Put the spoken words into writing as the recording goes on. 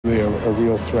a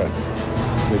real threat,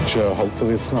 which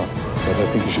hopefully it's not. But I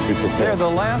think you should be prepared. They're the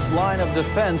last line of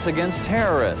defense against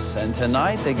terrorists, and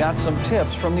tonight they got some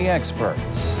tips from the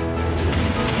experts.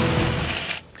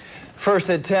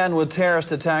 First at 10, with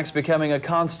terrorist attacks becoming a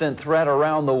constant threat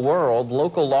around the world,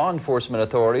 local law enforcement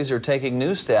authorities are taking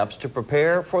new steps to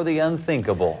prepare for the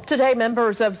unthinkable. Today,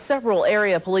 members of several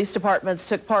area police departments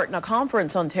took part in a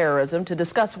conference on terrorism to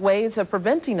discuss ways of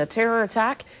preventing a terror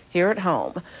attack here at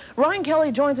home. Ryan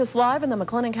Kelly joins us live in the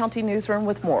McLennan County newsroom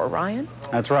with more. Ryan?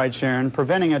 That's right, Sharon.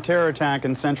 Preventing a terror attack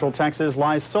in Central Texas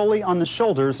lies solely on the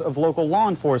shoulders of local law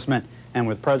enforcement. And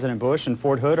with President Bush and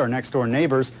Fort Hood, our next-door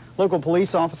neighbors, local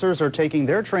police officers are taking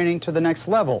their training to the next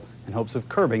level in hopes of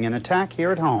curbing an attack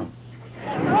here at home.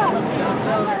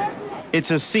 It's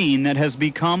a scene that has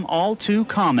become all too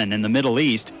common in the Middle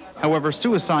East. However,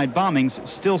 suicide bombings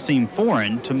still seem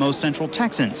foreign to most Central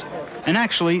Texans. And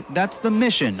actually, that's the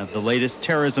mission of the latest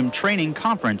terrorism training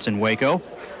conference in Waco,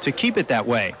 to keep it that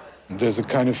way. There's a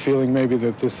kind of feeling maybe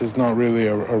that this is not really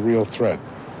a real threat,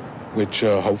 which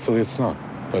hopefully it's not.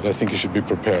 But I think you should be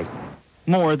prepared.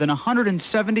 More than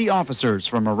 170 officers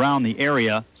from around the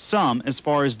area, some as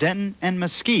far as Denton and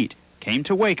Mesquite, came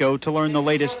to Waco to learn the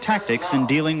latest tactics in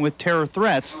dealing with terror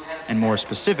threats, and more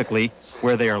specifically,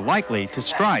 where they are likely to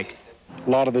strike. A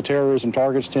lot of the terrorism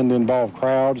targets tend to involve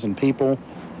crowds and people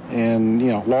and,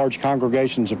 large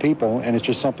congregations of people, and it's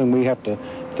just something we have to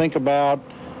think about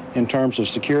in terms of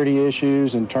security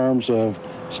issues, in terms of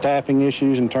staffing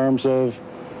issues, in terms of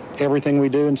everything we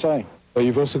do and say.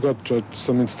 You've also got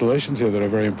some installations here that are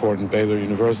very important, Baylor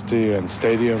University and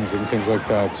stadiums and things like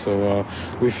that. So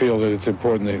we feel that it's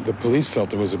important. The police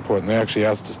felt it was important. They actually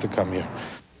asked us to come here.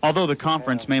 Although the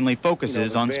conference mainly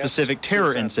focuses on specific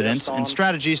terror incidents and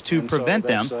strategies to prevent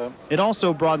them, it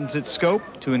also broadens its scope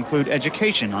to include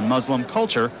education on Muslim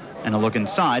culture and a look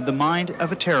inside the mind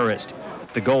of a terrorist.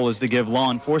 The goal is to give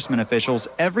law enforcement officials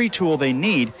every tool they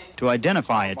need to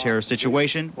identify a terror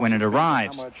situation when it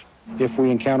arrives. If we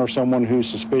encounter someone who's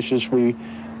suspicious, we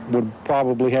would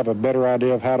probably have a better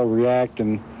idea of how to react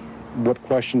and what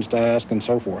questions to ask and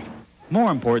so forth.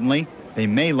 More importantly, they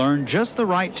may learn just the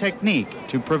right technique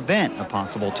to prevent a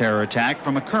possible terror attack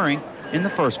from occurring in the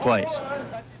first place.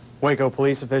 Waco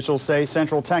police officials say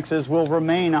Central Texas will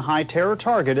remain a high terror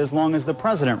target as long as the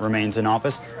president remains in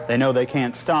office. They know they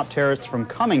can't stop terrorists from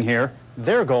coming here.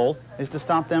 Their goal is to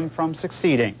stop them from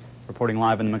succeeding. Reporting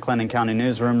live in the McLennan County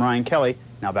newsroom, Ryan Kelly.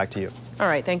 Now back to you. All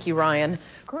right, thank you, Ryan.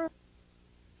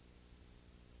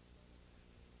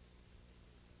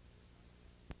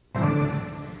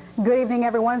 Good evening,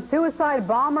 everyone. Suicide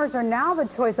bombers are now the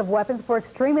choice of weapons for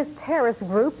extremist terrorist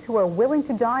groups who are willing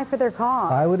to die for their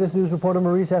cause. Eyewitness News reporter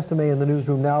Maurice Estime in the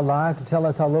newsroom now live to tell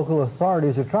us how local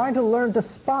authorities are trying to learn to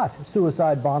spot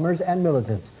suicide bombers and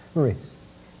militants. Maurice.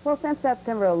 Well, since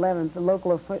September 11th, the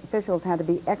local officials had to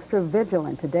be extra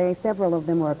vigilant. Today, several of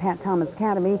them were at Pat Thomas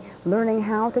Academy learning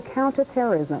how to counter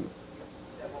terrorism.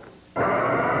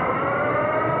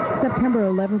 September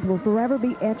 11th will forever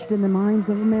be etched in the minds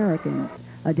of Americans,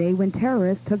 a day when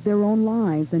terrorists took their own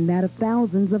lives and that of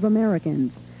thousands of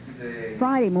Americans.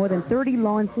 Friday, more than 30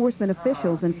 law enforcement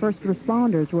officials and first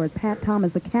responders were at Pat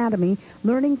Thomas Academy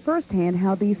learning firsthand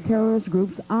how these terrorist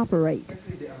groups operate.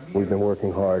 We've been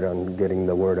working hard on getting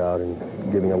the word out and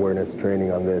giving awareness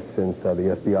training on this since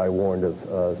the FBI warned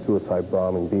of suicide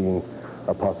bombing being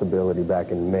a possibility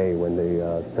back in May when they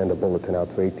sent a bulletin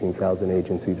out to 18,000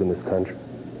 agencies in this country.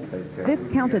 This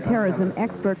counterterrorism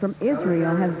expert from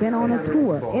Israel has been on a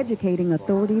tour educating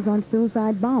authorities on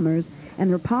suicide bombers and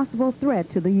their possible threat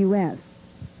to the U.S.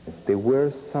 There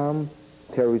were some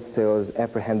terrorist cells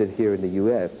apprehended here in the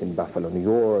U.S., in Buffalo, New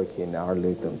York, in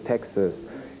Arlington, Texas,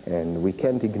 and we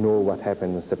can't ignore what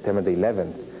happened on September the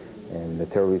 11th. And the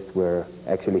terrorists were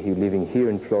actually living here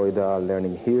in Florida,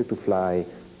 learning here to fly,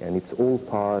 and it's all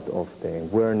part of the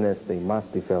awareness they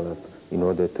must develop in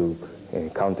order to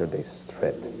counter this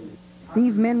threat.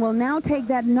 These men will now take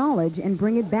that knowledge and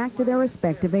bring it back to their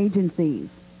respective agencies.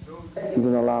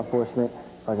 Even though law enforcement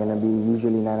are going to be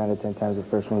usually 9 out of 10 times the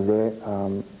first ones there,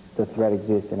 the threat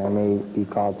exists, and I may be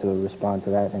called to respond to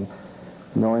that. And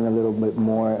knowing a little bit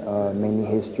more, mainly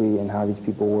history and how these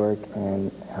people work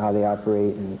and how they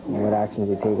operate and what actions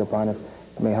they take upon us,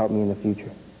 may help me in the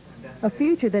future. A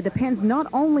future that depends not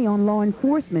only on law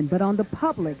enforcement, but on the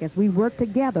public as we work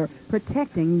together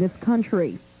protecting this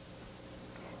country.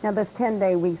 Now, this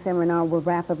 10-day week seminar will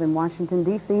wrap up in Washington,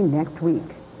 D.C. next week.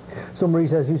 So,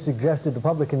 Maurice, as you suggested, the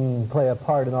public can play a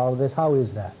part in all of this. How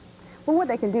is that? Well, what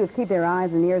they can do is keep their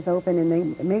eyes and ears open and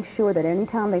they make sure that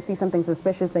anytime they see something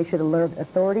suspicious, they should alert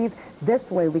authorities.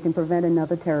 This way, we can prevent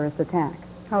another terrorist attack.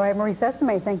 All right, Maurice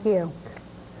Estime, thank you.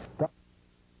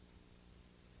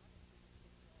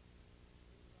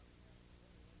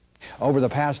 Over the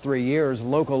past 3 years,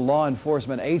 local law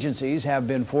enforcement agencies have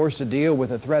been forced to deal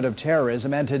with the threat of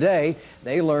terrorism, and today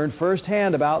they learned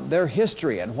firsthand about their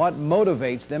history and what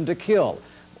motivates them to kill.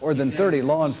 More than 30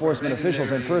 law enforcement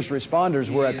officials and first responders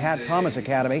were at Pat Thomas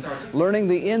Academy learning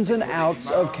the ins and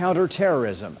outs of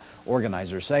counterterrorism.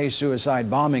 Organizers say suicide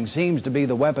bombing seems to be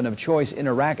the weapon of choice in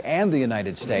Iraq and the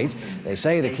United States. They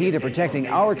say the key to protecting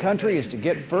our country is to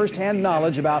get first-hand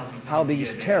knowledge about how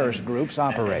these terrorist groups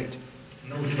operate.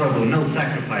 No struggle, no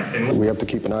sacrifice. We have to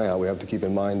keep an eye out. We have to keep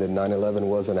in mind that 9/11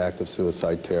 was an act of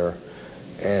suicide terror.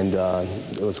 And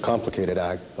it was a complicated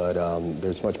act, but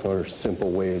there's much more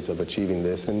simple ways of achieving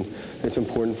this. And it's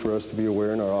important for us to be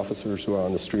aware, and our officers who are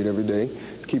on the street every day,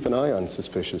 to keep an eye on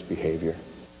suspicious behavior.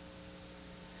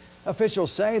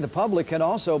 Officials say the public can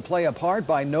also play a part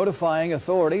by notifying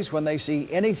authorities when they see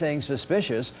anything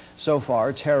suspicious. So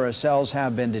far, terrorist cells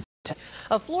have been detected.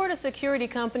 A Florida security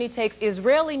company takes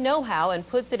Israeli know-how and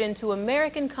puts it into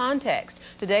American context.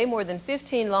 Today, more than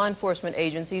 15 law enforcement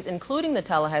agencies, including the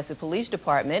Tallahassee Police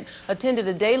Department, attended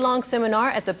a day-long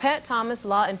seminar at the Pat Thomas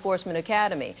Law Enforcement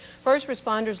Academy. First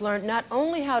responders learned not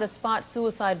only how to spot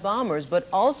suicide bombers, but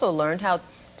also learned how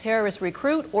terrorists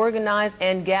recruit, organize,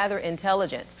 and gather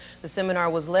intelligence. The seminar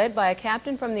was led by a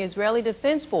captain from the Israeli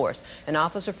Defense Force. An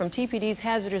officer from TPD's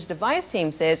Hazardous Device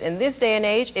Team says in this day and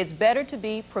age, it's better to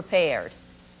be prepared.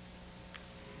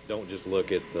 Don't just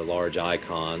look at the large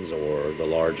icons or the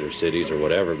larger cities or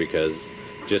whatever, because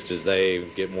just as they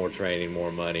get more training,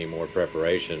 more money, more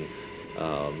preparation,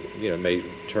 may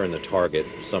turn the target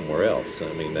somewhere else.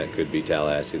 I mean, that could be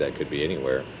Tallahassee, that could be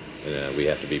anywhere, and we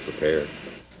have to be prepared.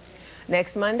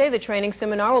 Next Monday, the training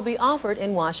seminar will be offered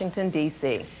in Washington,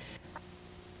 D.C.